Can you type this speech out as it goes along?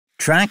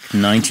Track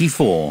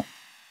 94.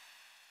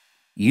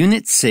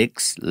 Unit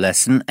 6,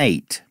 Lesson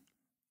 8.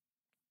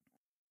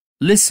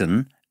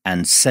 Listen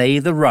and say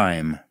the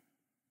rhyme.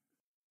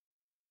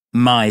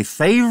 My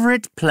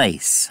favorite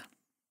place.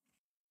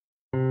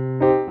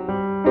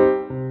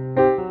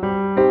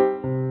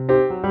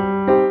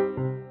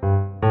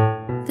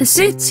 The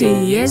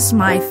city is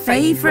my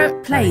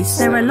favorite place.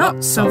 There are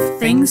lots of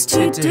things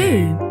to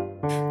do.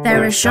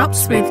 There are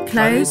shops with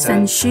clothes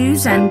and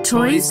shoes and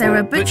toys. There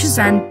are butchers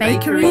and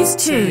bakeries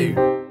too.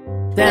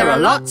 There are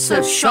lots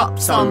of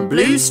shops on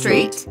Blue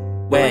Street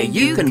where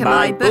you can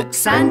buy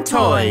books and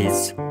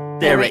toys.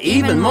 There are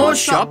even more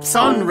shops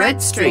on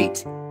Red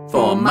Street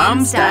for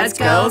mums, dads,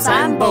 girls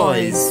and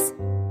boys.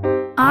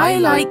 I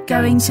like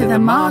going to the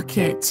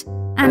market,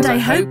 and I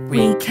hope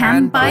we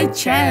can buy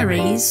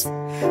cherries.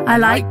 I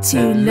like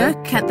to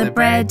look at the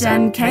bread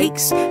and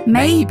cakes.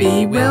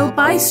 Maybe we'll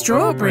buy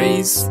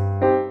strawberries.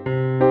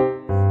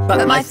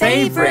 But my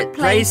favourite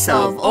place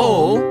of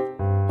all,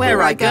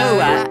 where I go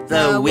at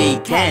the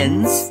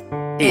weekends,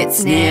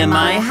 it's near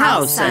my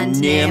house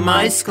and near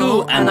my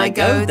school, and I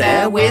go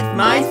there with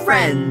my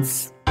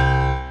friends.